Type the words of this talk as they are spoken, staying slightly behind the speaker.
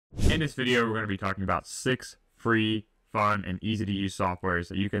In this video, we're going to be talking about 6 free, fun, and easy to use softwares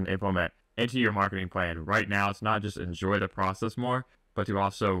that you can implement into your marketing plan right now. It's not just enjoy the process more, but to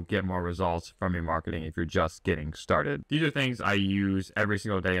also get more results from your marketing if you're just getting started. These are things I use every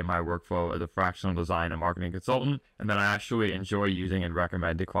single day in my workflow as a fractional design and marketing consultant, and that I actually enjoy using and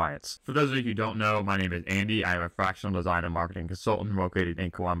recommend to clients. For those of you who don't know, my name is Andy. I am a fractional design and marketing consultant located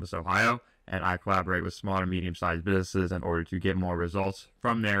in Columbus, Ohio, and I collaborate with small and medium-sized businesses in order to get more results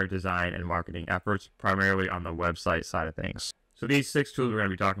from their design and marketing efforts, primarily on the website side of things. So these 6 tools we're going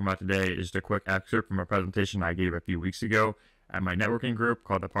to be talking about today is just a quick excerpt from a presentation I gave a few weeks ago at my networking group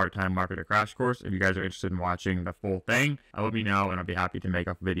called the Part-Time Marketer Crash Course. If you guys are interested in watching the full thing, let me know and I'll be happy to make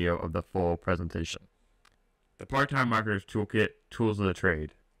a video of the full presentation. The Part-Time Marketer's Toolkit, Tools of the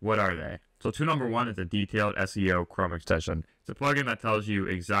Trade. What are they? So tool number 1 is a detailed SEO Chrome extension. It's a plugin that tells you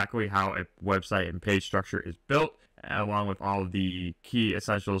exactly how a website and page structure is built, along with all of the key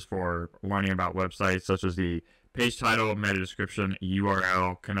essentials for learning about websites, such as the page title, meta description,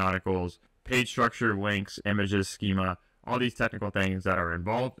 URL, canonicals, page structure, links, images, schema, all these technical things that are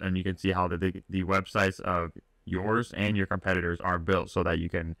involved, and you can see how the websites of yours and your competitors are built so that you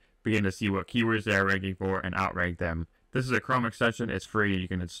can begin to see what keywords they're ranking for and outrank them. This is a Chrome extension. It's free. You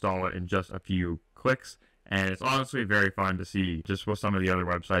can install it in just a few clicks, and it's honestly very fun to see just what some of the other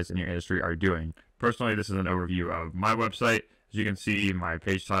websites in your industry are doing. Personally, this is an overview of my website. As you can see, my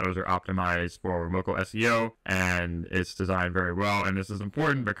page titles are optimized for local SEO, and it's designed very well. And this is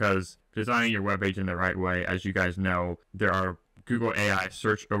important because designing your web page in the right way, as you guys know, there are Google AI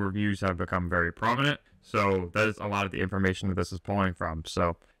search overviews have become very prominent. So that is a lot of the information that this is pulling from.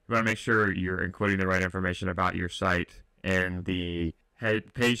 So you want to make sure you're including the right information about your site in the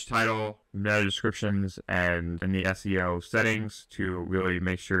page title, meta descriptions, and in the SEO settings to really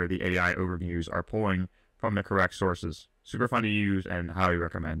make sure the AI overviews are pulling from the correct sources. Super fun to use and highly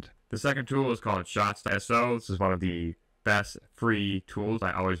recommend. The second tool is called Shots.so. This is one of the best free tools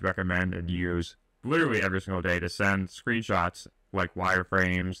I always recommend and use literally every single day to send screenshots like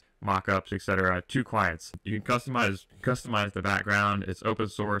wireframes, mockups, etc. to clients. You can customize the background. It's open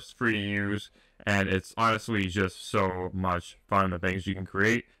source, free to use, and it's honestly just so much fun, the things you can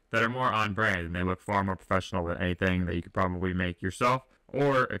create that are more on brand, and they look far more professional than anything that you could probably make yourself.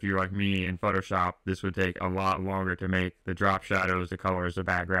 Or if you're like me in Photoshop, this would take a lot longer to make the drop shadows, the colors, the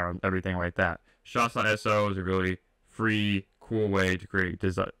background, everything like that. Shots.so is a really free, cool way to create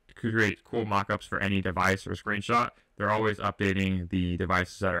cool mockups for any device or screenshot. They're always updating the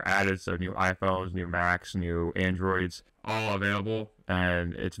devices that are added, so new iPhones, new Macs, new Androids, all available,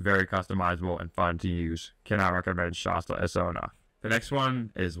 and it's very customizable and fun to use. Cannot recommend Shots.so enough. The next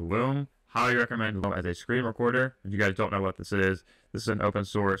one is Loom. Highly recommend Loom as a screen recorder. If you guys don't know what this is an open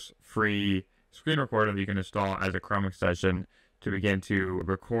source, free screen recorder that you can install as a Chrome extension to begin to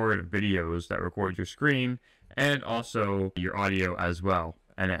record videos that record your screen and also your audio as well.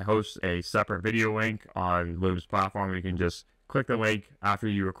 And it hosts a separate video link on Loom's platform. You can just click the link after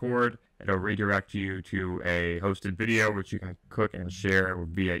you record. It'll redirect you to a hosted video, which you can click and share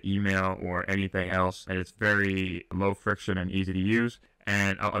via email or anything else. And it's very low friction and easy to use.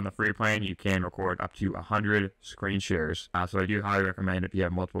 And on the free plan, you can record up to 100 screen shares. So I do highly recommend if you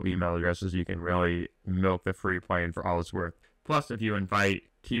have multiple email addresses, you can really milk the free plan for all it's worth. Plus, if you invite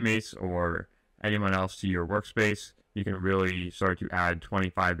teammates or anyone else to your workspace, you can really start to add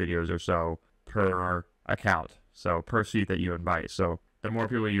 25 videos or so per account. So per seat that you invite. So the more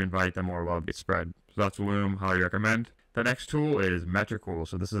people you invite, the more love gets spread. So that's Loom, highly recommend. The next tool is Metricool.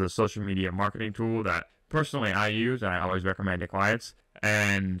 So this is a social media marketing tool that personally I use and I always recommend to clients.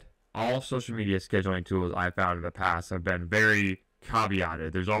 And all social media scheduling tools I've found in the past have been very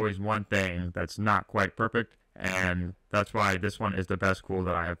caveated. There's always one thing that's not quite perfect, and that's why this one is the best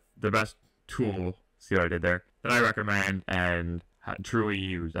tool, see what I did there, that I recommend and truly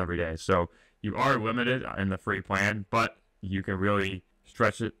use every day. So you are limited in the free plan, but you can really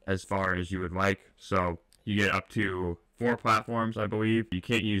stretch it as far as you would like. So you get up to 4 platforms, I believe. You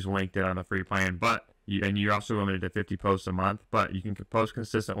can't use LinkedIn on the free plan, but you're also limited to 50 posts a month, but you can post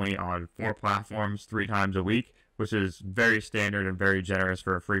consistently on 4 platforms 3 times a week, which is very standard and very generous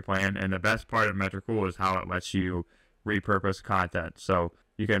for a free plan. And the best part of Metricool is how it lets you repurpose content. So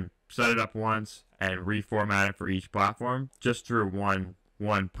you can set it up once and reformat it for each platform just through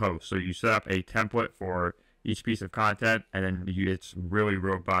one post. So you set up a template for each piece of content, and then it's really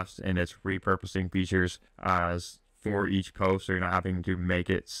robust in its repurposing features for each post, so you're not having to make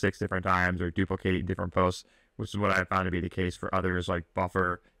it 6 different times or duplicate different posts, which is what I found to be the case for others like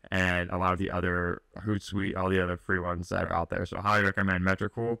Buffer and a lot of the other Hootsuite, all the other free ones that are out there. So I highly recommend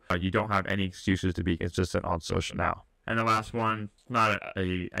Metricool. You don't have any excuses to be consistent on social now. And the last one, not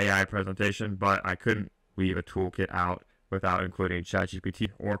a AI presentation, but I couldn't leave a toolkit out without including ChatGPT,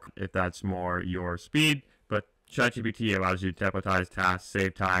 or if that's more your speed. But ChatGPT allows you to templatize tasks,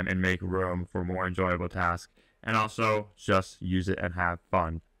 save time, and make room for more enjoyable tasks, and also just use it and have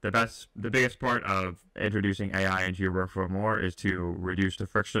fun. The biggest part of introducing AI into your workflow more is to reduce the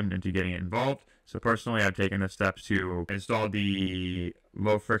friction into getting involved. So personally, I've taken the steps to install the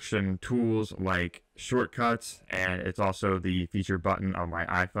low friction tools like shortcuts, and it's also the feature button on my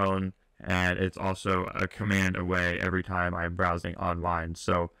iPhone, and it's also a command away every time I'm browsing online.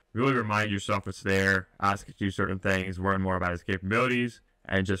 So really remind yourself it's there, ask it to do certain things, learn more about its capabilities,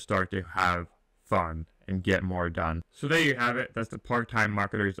 and just start to have fun and get more done. So there you have it. That's the Part-Time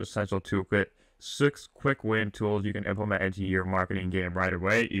Marketer's Essential Toolkit. 6 quick win tools you can implement into your marketing game right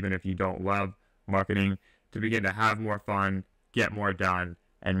away, even if you don't love marketing, to begin to have more fun, get more done,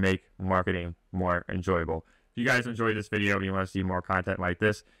 and make marketing more enjoyable. If you guys enjoyed this video and you want to see more content like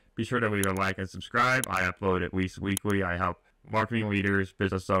this, be sure to leave a like and subscribe. I upload at least weekly. I help marketing leaders,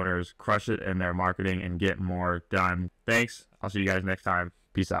 business owners crush it in their marketing and get more done. Thanks. I'll see you guys next time.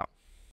 Peace out.